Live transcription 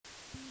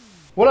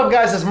What up,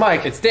 guys? It's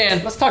Mike. It's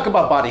Dan. Let's talk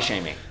about body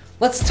shaming.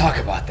 Let's talk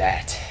about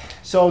that.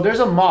 So there's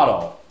a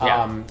model.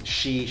 Yeah.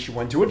 She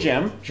went to a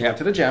gym. She went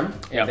to the gym,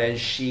 Yep. and then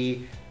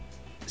she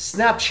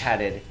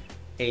Snapchatted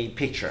a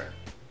picture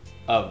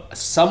Of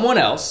someone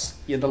else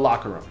in the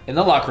locker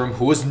room.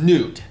 who was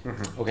nude.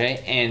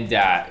 Okay,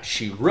 and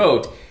she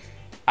wrote,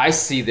 "I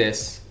see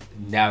this.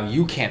 Now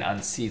you can't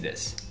unsee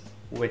this."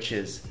 Which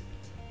is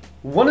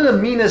one of the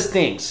meanest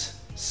things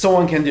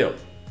someone can do.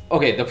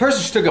 Okay, the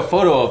person she took a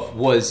photo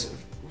of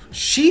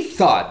she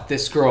thought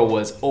this girl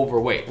was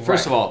overweight.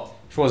 First of all,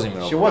 she wasn't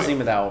even overweight. She wasn't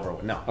even that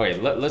overweight. No. Okay,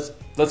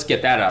 let's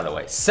get that out of the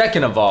way.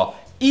 Second of all,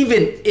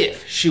 even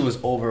if she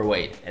was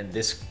overweight and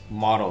this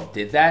model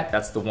did that,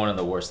 that's one of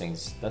the worst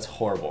things. That's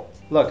horrible.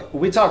 Look,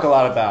 we talk a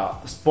lot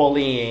about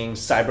bullying,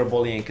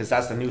 cyberbullying, because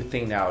that's the new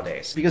thing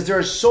nowadays. Because there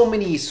are so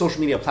many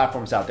social media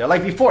platforms out there.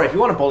 Like before, if you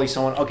want to bully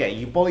someone, okay,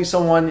 you bully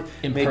someone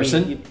In maybe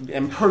person?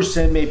 In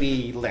person,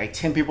 maybe like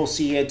 10 people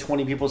see it,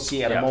 20 people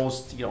see it at Yeah.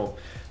 most, you know,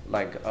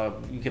 like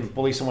you can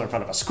bully someone in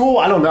front of a school,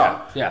 I don't know.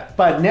 Yeah.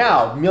 But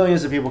now,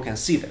 millions of people can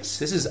see this.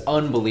 This is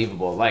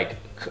unbelievable. Like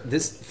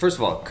this, first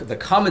of all, the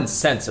common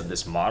sense of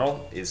this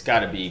model is got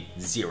to be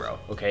zero.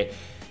 Okay,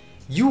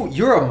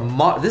 you're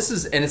a this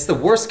is, and it's the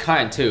worst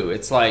kind too.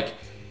 It's like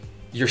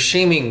you're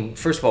shaming,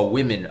 first of all,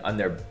 women on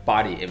their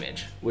body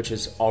image, which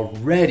is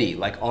already,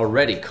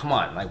 come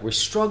on, like we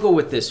struggle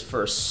with this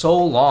for so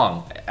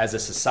long as a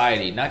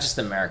society, not just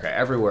America,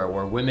 everywhere,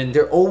 where women,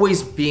 they're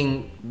always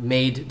being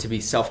made to be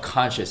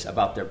self-conscious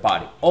about their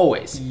body,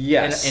 always.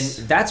 Yes.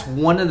 And that's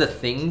one of the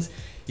things,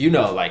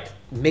 like,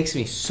 makes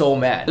me so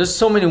mad. There's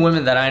so many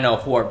women that I know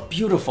who are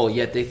beautiful,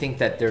 yet they think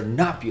that they're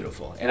not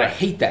beautiful. And I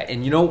hate that.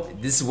 And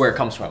this is where it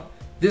comes from.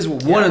 This is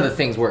one of the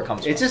things where it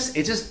comes from.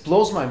 It just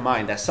blows my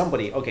mind that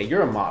somebody, okay,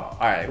 you're a model.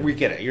 All right, we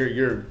get it.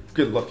 You're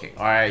good looking.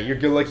 All right, you're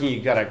good looking. You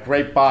got a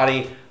great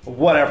body.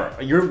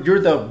 Whatever. You're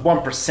the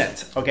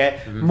 1%. Okay.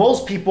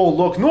 Most people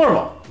look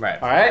normal.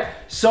 Right. All right.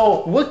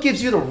 So what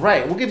gives you the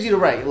right?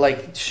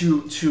 Like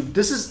to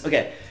this is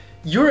okay.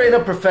 You're in a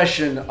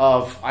profession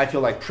of, I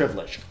feel like,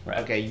 privilege. Right.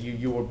 Okay,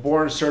 you were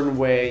born a certain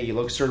way, you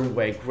look a certain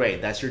way,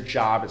 great. That's your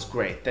job, it's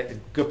great.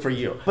 Good for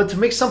you. But to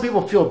make some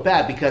people feel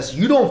bad because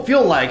you don't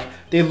feel like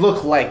they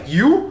look like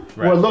you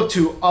or look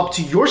up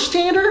to your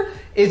standard,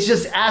 it's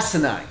just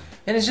asinine.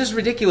 And it's just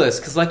ridiculous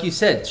because, like you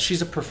said,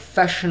 she's a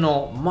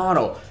professional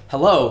model.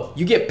 Hello,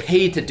 you get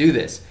paid to do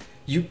this.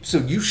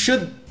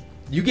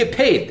 You get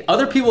paid.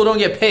 Other people don't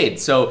get paid,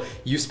 so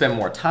you spend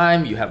more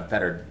time. You have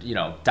better,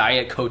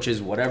 diet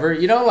coaches, whatever.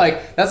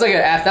 That's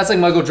like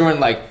Michael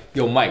Jordan. Like,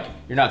 yo, Mike,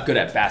 you're not good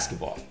at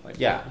basketball. Like,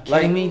 Yeah, you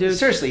kidding me, dude?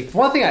 Seriously,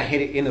 one thing I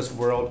hate in this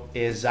world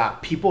is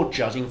people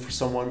judging for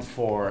someone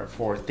for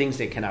things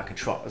they cannot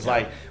control. It's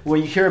like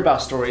when you hear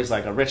about stories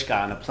like a rich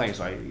guy on a plane.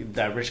 So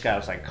that rich guy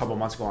was like a couple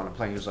months ago on a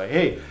plane. He was like,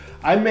 "Hey,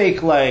 I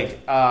make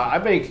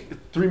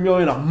 $3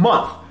 million a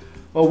month.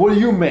 Well, what do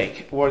you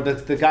make?" Or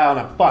the guy on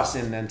a bus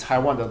in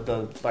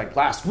Taiwan, like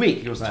last week,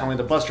 he was telling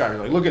the bus driver,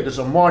 like, "Look at this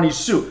Armani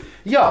suit."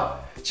 Yo,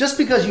 just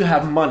because you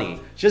have money,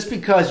 just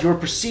because you're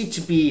perceived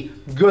to be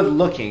good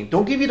looking,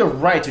 don't give you the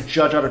right to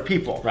judge other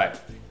people. Right.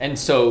 And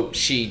so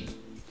she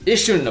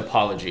issued an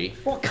apology.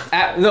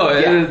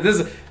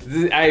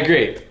 I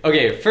agree.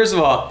 Okay, first of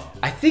all,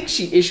 I think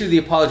she issued the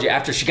apology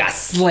after she got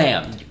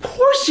slammed. Of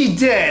course she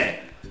did.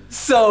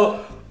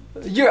 So,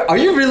 are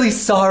you really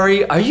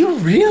sorry? Are you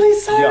really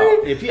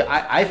sorry? Yo,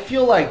 I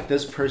feel like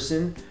this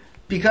person,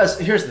 because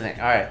here's the thing.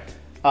 All right,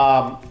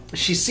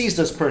 she sees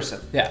this person.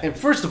 Yeah. And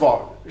first of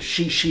all,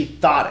 she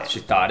thought it. She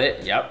thought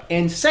it. Yep.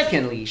 And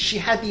secondly, she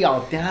had the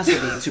audacity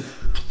to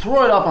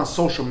throw it up on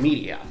social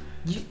media.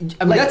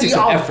 I mean, that's the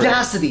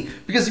audacity.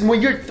 Because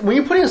when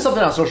you're putting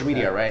something on social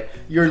media, right?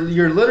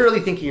 You're literally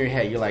thinking in your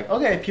head. You're like,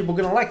 okay, people are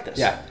gonna like this.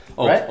 Yeah.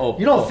 Right.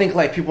 You don't think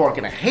like people are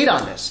gonna hate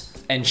on this.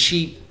 And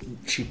she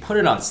put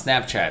it on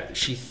Snapchat.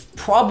 She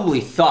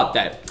probably thought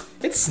that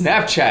it's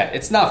Snapchat.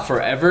 It's not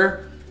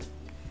forever.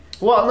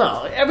 Well,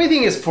 no,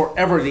 everything is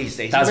forever these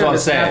days. That's what I'm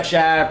saying.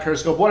 Snapchat,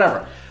 Periscope,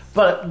 whatever.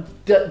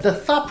 But the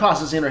thought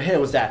process in her head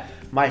was that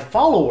my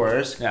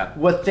followers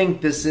would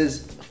think this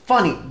is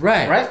funny.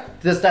 Right?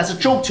 That's a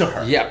joke to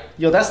her. Yeah.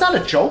 Yo, that's not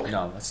a joke.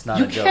 No, that's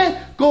not a joke. You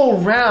can't go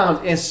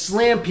around and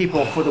slam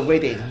people for the way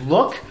they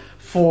look,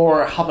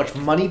 for how much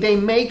money they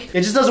make.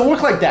 It just doesn't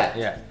work like that.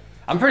 Yeah.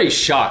 I'm pretty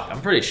shocked.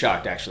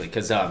 Actually,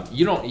 because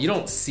you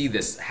don't see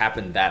this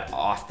happen that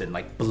often,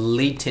 like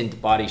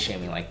blatant body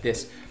shaming like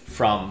this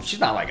from.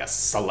 She's not like a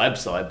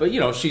celeb,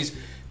 but she's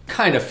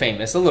kind of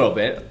famous a little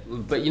bit.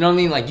 But you know what I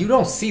mean? Like you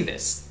don't see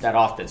this that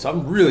often, so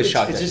I'm really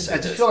shocked. I just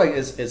feel like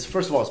it's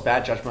first of all it's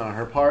bad judgment on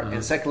her part,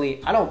 and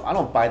secondly, I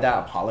don't buy that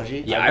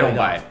apology. Yeah, I don't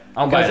buy it.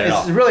 I don't buy it at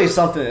all. It's really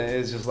something.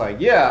 It's just like,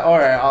 yeah, all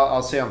right,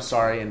 I'll say I'm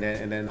sorry, and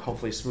then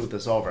hopefully smooth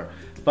this over.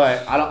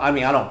 But I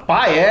don't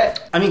buy it.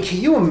 I mean,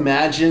 can you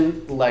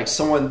imagine like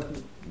someone,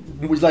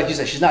 like you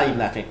said, she's not even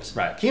that famous.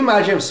 Right. Can you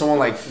imagine if someone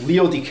like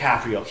Leo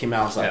DiCaprio came out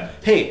and was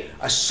like, "Hey,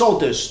 I saw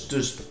this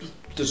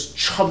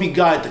chubby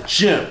guy at the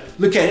gym.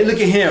 Look at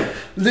him.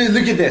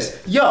 Look at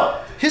this. Yo,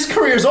 his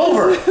career's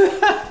over."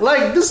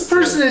 Like this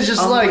person is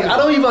just like, I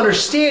don't even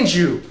understand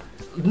you.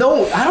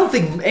 no, I don't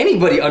think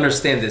anybody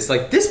understands this.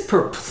 Like, this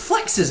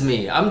perplexes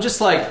me. I'm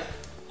just like,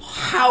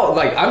 how?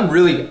 Like, I'm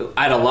really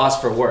at a loss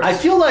for words. I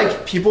feel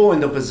like people in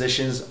the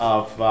positions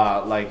of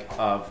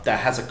that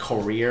has a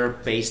career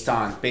based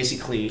on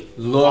basically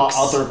Looks.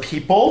 Other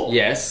people.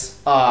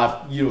 Yes.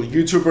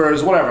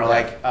 YouTubers, whatever,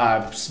 like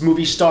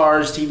movie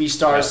stars, TV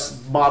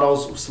stars,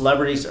 models,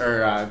 celebrities,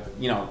 or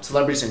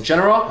celebrities in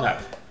general. Yeah.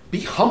 Be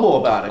humble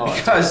about it,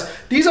 because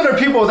these are the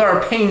people that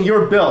are paying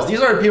your bills.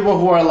 These are the people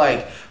who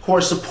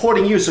are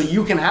supporting you, so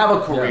you can have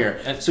a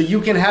career, and so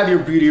you can have your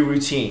beauty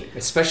routine.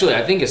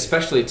 I think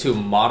especially to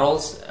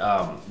models,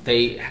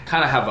 they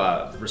kind of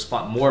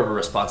have more of a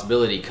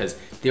responsibility because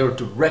they are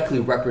directly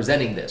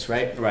representing this,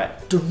 right? Right.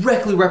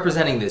 Directly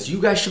representing this.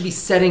 You guys should be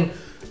setting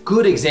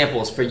good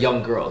examples for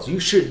young girls. You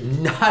should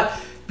not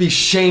be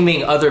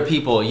shaming other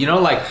people. You know,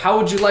 like, how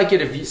would you like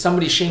it if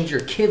somebody shamed your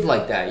kid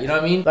like that? You know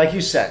what I mean? Like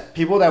you said,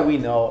 people that we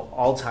know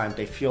all the time,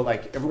 they feel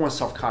like everyone's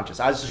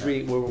self-conscious. I was just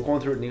reading, we were going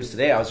through the news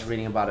today, I was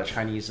reading about a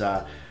Chinese,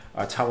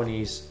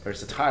 Taiwanese, or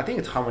I think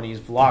a Taiwanese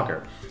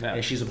vlogger,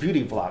 and she's a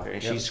beauty vlogger,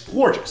 and she's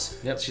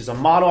gorgeous. She's a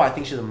model, I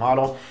think she's a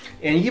model,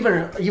 and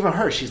even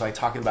her, she's like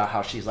talking about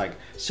how she's like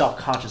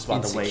self-conscious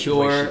about the way she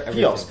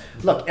feels.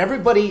 Look,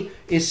 everybody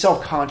is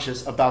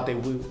self-conscious about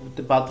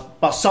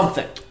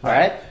something, all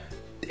right?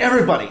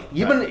 Everybody,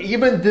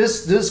 even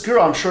this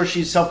girl, I'm sure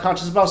she's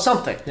self-conscious about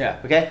something. Yeah.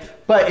 Okay.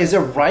 But is it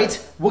right?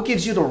 What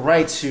gives you the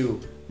right to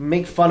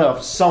make fun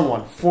of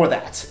someone for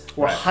that,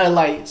 or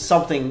highlight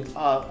something,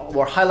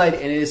 or highlight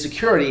an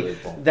insecurity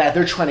that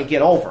they're trying to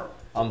get over?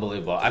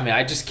 Unbelievable. I mean,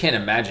 I just can't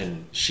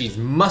imagine.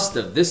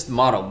 This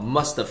model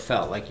must have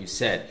felt, like you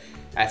said,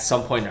 at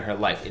some point in her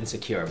life,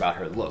 insecure about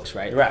her looks,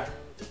 right? Right.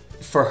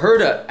 For her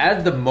to,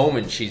 at the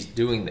moment she's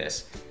doing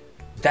this,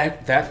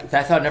 that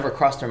thought never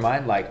crossed her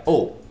mind. Like,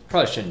 oh,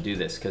 probably shouldn't do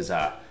this because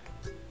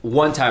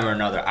one time or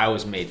another I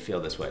was made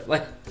feel this way.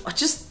 Like,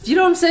 just, you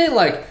know what I'm saying?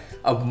 Like,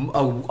 a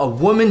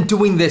woman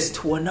doing this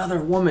to another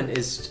woman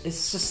it's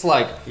just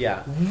like,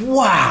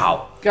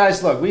 wow.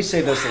 Guys, look, we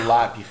say this a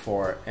lot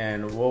before,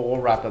 and we'll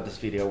wrap up this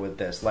video with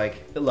this.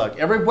 Like, look,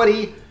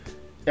 everybody's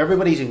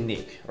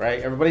unique,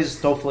 right? Everybody's a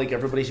snowflake,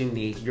 everybody's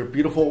unique. You're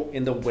beautiful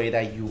in the way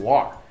that you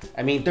are.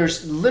 I mean,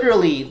 there's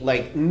literally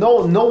like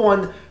no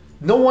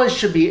one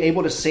should be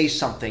able to say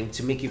something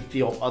to make you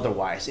feel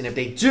otherwise. And if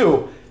they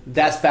do,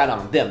 that's bad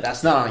on them.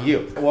 That's not on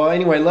you. Well,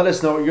 anyway, let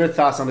us know your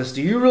thoughts on this.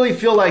 Do you really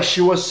feel like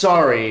she was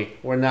sorry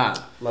or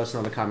not? Let us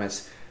know in the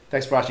comments.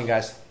 Thanks for watching,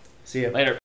 guys. See you later.